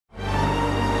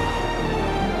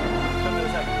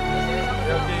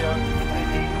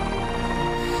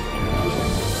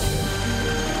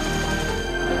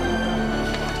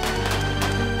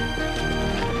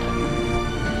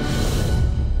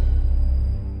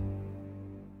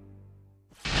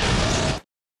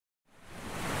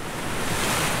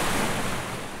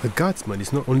The Guardsman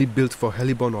is not only built for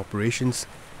heliborne operations,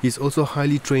 he is also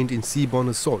highly trained in seaborne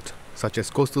assault, such as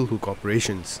coastal hook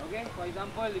operations. Okay, for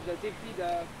example, if the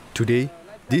safety, Today,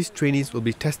 these trainees will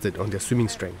be tested on their swimming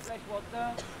strength.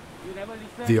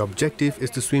 The objective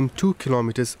is to swim 2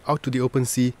 kilometers out to the open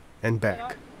sea and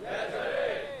back.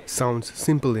 Sounds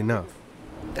simple enough.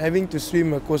 Having to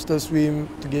swim a coastal swim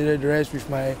together the rest with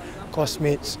my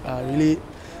classmates are really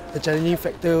a challenging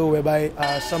factor, whereby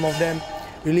some of them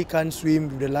really can't swim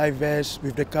with the life vest,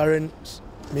 with the currents.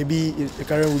 Maybe the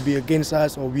current will be against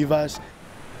us or with us.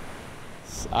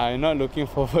 I'm not looking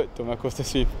forward to my coastal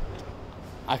swim.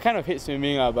 I kind of hate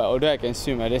swimming, but although I can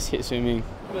swim, I just hate swimming.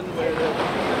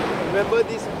 Remember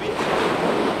this bit?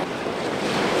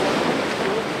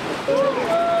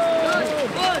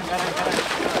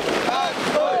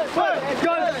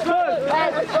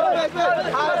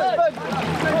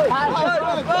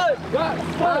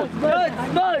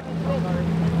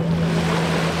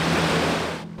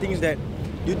 Things that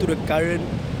due to the current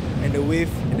and the wave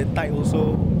and the tide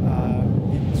also,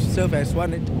 it serves as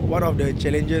one of the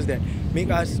challenges that make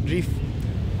us drift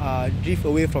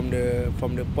away from the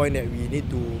point that we need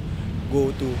to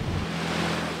go to.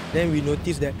 Then we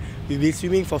notice that we've been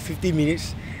swimming for 50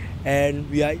 minutes and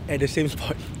we are at the same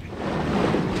spot.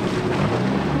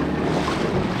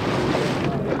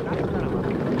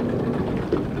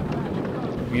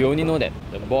 We only know that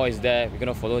the ball is there, we're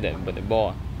going to follow the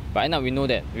ball. But now we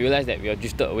realize that we are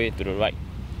drifted away to the right.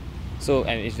 So,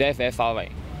 and it's very, very far right.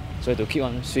 So we have to keep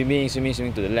on swimming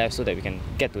to the left so that we can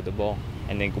get to the ball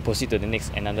and then proceed to the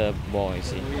next another ball, you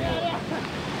see.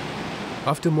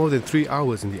 After more than 3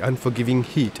 hours in the unforgiving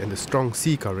heat and the strong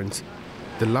sea currents,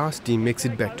 the last team makes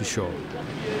it back to shore.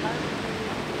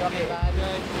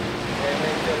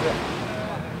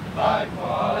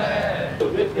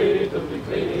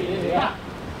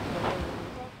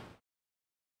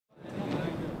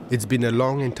 It's been a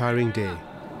long and tiring day.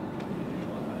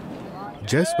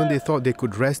 Just when they thought they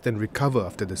could rest and recover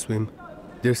after the swim,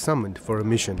 they're summoned for a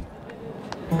mission.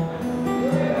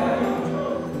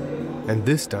 And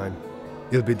this time,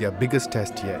 it'll be their biggest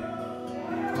test yet.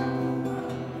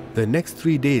 The next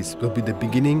 3 days will be the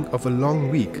beginning of a long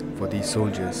week for these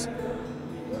soldiers.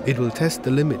 It will test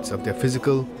the limits of their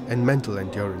physical and mental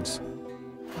endurance.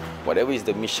 Whatever is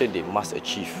the mission, they must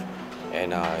achieve.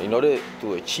 And in order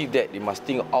to achieve that, they must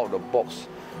think out of the box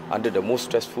under the most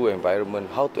stressful environment,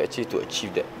 how to achieve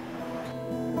that.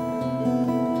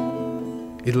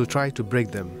 It will try to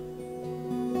break them.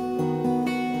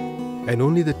 And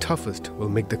only the toughest will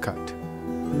make the cut.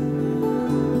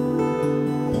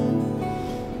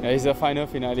 It's the final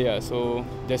finale, so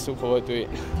just look forward to it.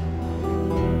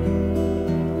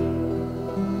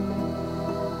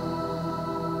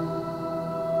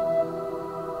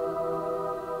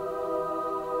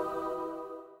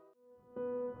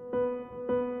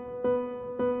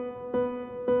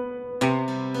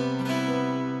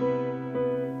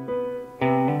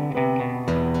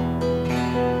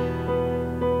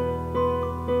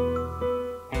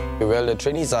 Well, the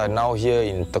trainees are now here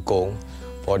in Tekong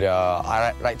for their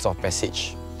Rites of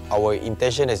Passage. Our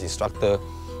intention as instructor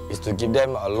is to give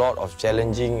them a lot of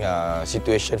challenging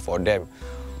situation for them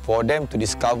to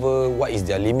discover what is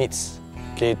their limits,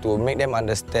 okay, to make them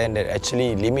understand that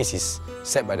actually limits is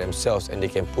set by themselves and they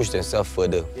can push themselves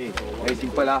further. Okay, very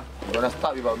simple lah. We're gonna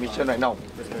start with our mission right now.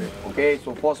 Okay,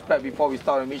 so 4 steps before we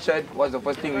start the mission, what's the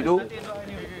first thing we do?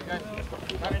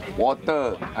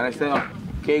 Water, understand?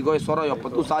 Okay, go and sort out your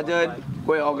platoon sergeant,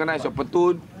 go and organize your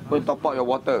platoon, go and top up your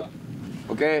water.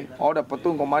 Okay, all the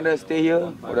platoon commanders stay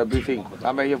here for the briefing.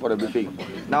 Come back here for the briefing.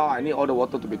 Now I need all the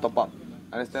water to be top up.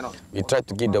 Understand? We try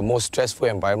to give the most stressful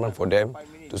environment for them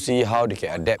to see how they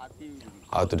can adapt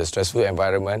to the stressful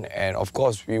environment. And of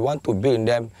course, we want to build in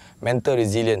them mental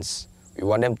resilience. We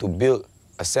want them to build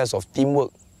a sense of teamwork,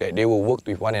 that they will work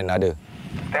with one another.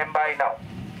 Stand by now.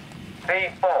 3,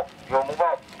 4. You'll move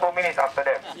out 2 minutes after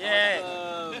that. Yeah.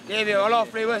 Okay, we have a lot of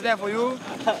flavors there for you.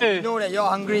 We know that you're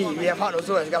hungry. We have heart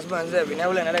also as Guardsmen. We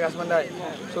never let another Guardsman die.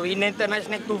 So we invented a nice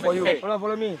snack too for you. Hey.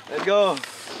 Follow me. Let's go.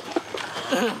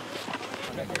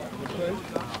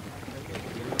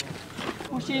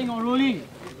 Pushing or rolling,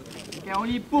 you can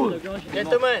only pull.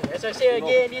 Gentlemen, as I say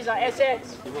again, these are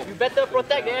assets. You better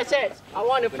protect the assets. I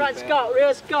want the front scout,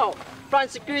 rear scout,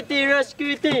 front security, rear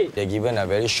security. They're given a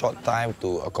very short time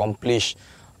to accomplish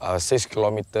a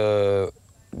 6-kilometer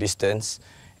distance,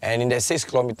 and in that 6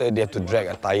 kilometer they have to drag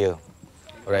a tire.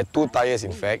 Right, 2 tires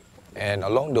in fact, and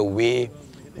along the way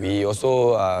we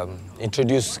also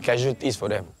introduce casualties for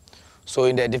them. So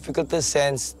in that difficult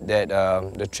sense that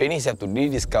the trainees have to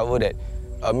rediscover that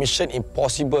a mission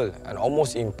impossible, an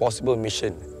almost impossible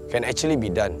mission, can actually be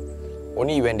done.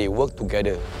 only when they work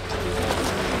together.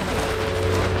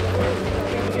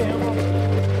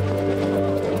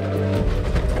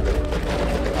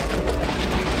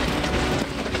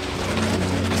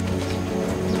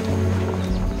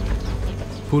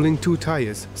 Pulling 2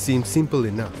 tires seems simple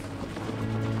enough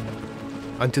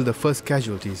until the first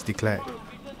casualty is declared.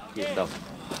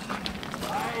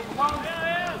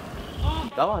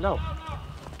 Down. Down.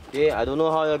 Okay, I don't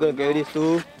know how you're going to carry this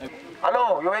too.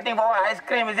 Hello, you're waiting for what? Ice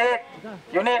cream, is it?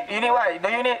 You need what? Do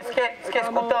you need skate scooter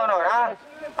or not? Huh?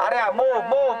 Hurry up, move.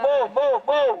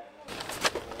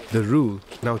 The rule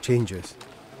now changes.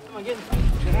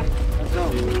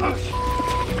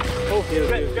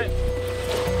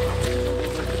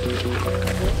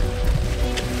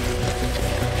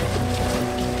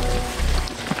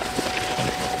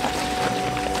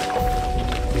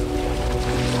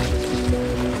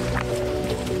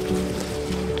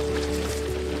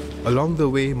 Along the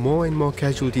way, more and more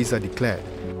casualties are declared,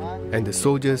 and the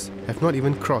soldiers have not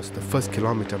even crossed the first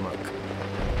kilometer mark.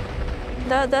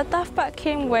 The tough part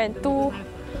came when 2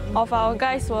 of our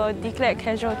guys were declared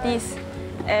casualties,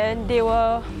 and they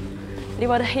were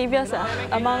the heaviest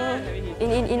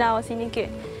in our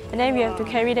syndicate. And then we have to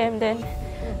carry them. Then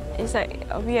it's like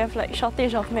we have like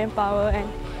shortage of manpower, and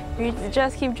we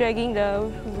just keep dragging the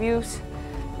wheels.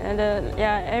 And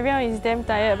everyone is damn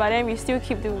tired, but then we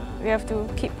have to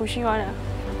keep pushing on.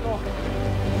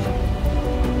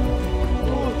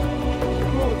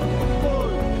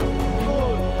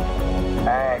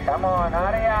 Hey, come on,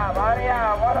 hurry up, what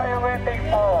are you waiting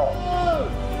for?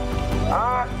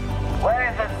 Huh? Where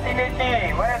is the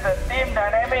synergy? Where is the team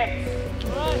dynamics?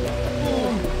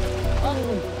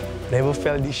 Never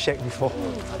felt this shack before.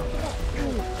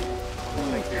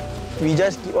 We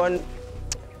just keep on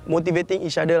motivating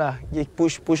each other lah.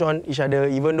 Push on each other.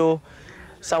 Even though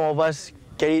some of us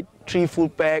carried 3 full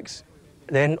packs,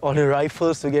 then all the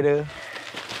rifles together.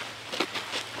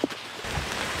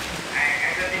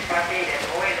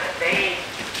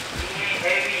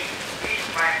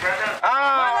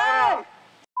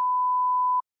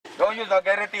 Don't use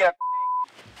vulgarity.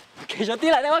 Casualty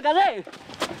like that one, Kaze.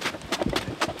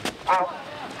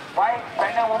 Why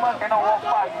pregnant woman cannot walk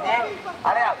fast?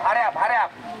 Hurry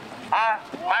up.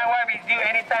 My wife is due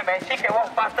anytime and she can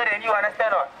walk faster than you,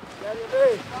 understand or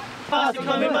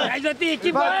not? Casualty,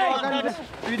 keep going.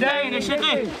 We die in the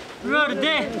city. Roll the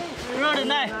day, roll the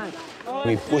night.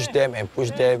 We push them,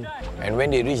 and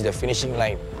when they reach the finishing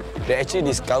line, they actually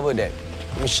discover that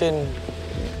mission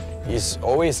is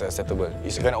always acceptable.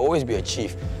 It can always be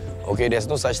achieved. Okay, there's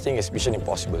no such thing as mission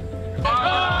impossible.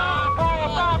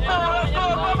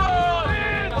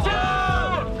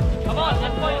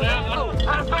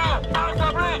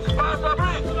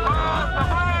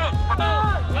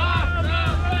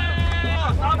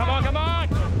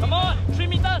 Come on, 3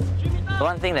 meters.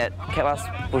 One thing that kept us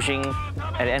pushing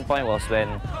at the end point was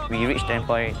when we reached the end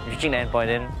point. Reaching the end point,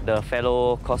 then the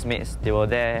fellow classmates, they were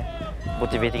there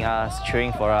motivating us,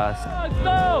 cheering for us.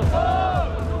 Go!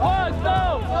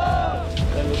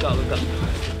 Then look up.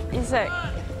 It's like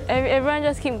everyone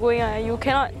just keep going. You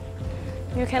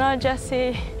cannot just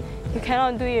say you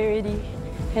cannot do it already,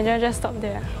 and then just stop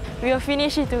there. We will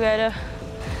finish it together.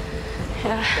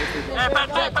 Yeah. Hey,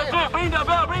 Patrick, bring the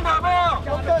bell.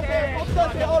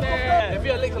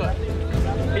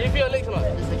 Can you feel your legs or not?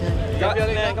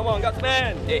 Guardsman, come on,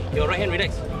 Guardsman. Hey, your right hand,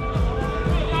 relax.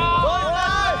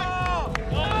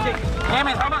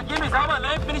 Give me Alvin,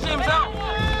 let him finish himself.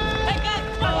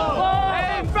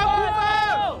 Hey, front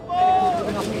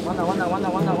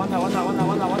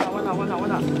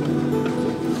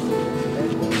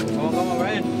Come on,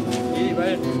 Brian. Get it,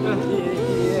 Brian.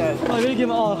 Yeah. I really give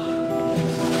him all.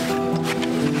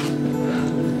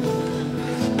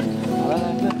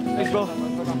 Thanks, bro.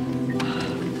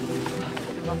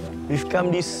 We've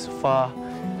come this far,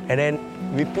 and then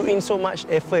we put in so much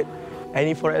effort. And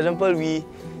if, for example, we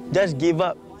just give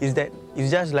up, it's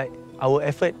just like our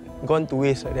effort gone to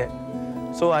waste like that.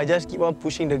 So I just keep on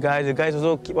pushing the guys. The guys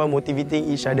also keep on motivating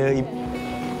each other.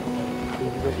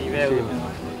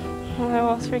 I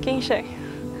was freaking shaky.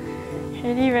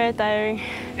 Really very tiring.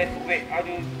 How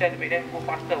do you tell to make them go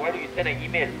faster? Why do you send an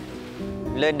email?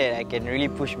 Learn that I can really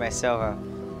push myself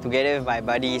together with my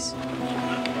buddies.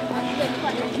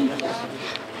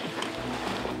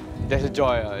 There's a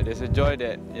joy. There's a joy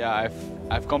that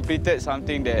I've completed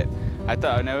something that I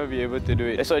thought I'd never be able to do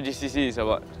it. That's what GCC is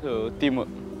about. So teamwork.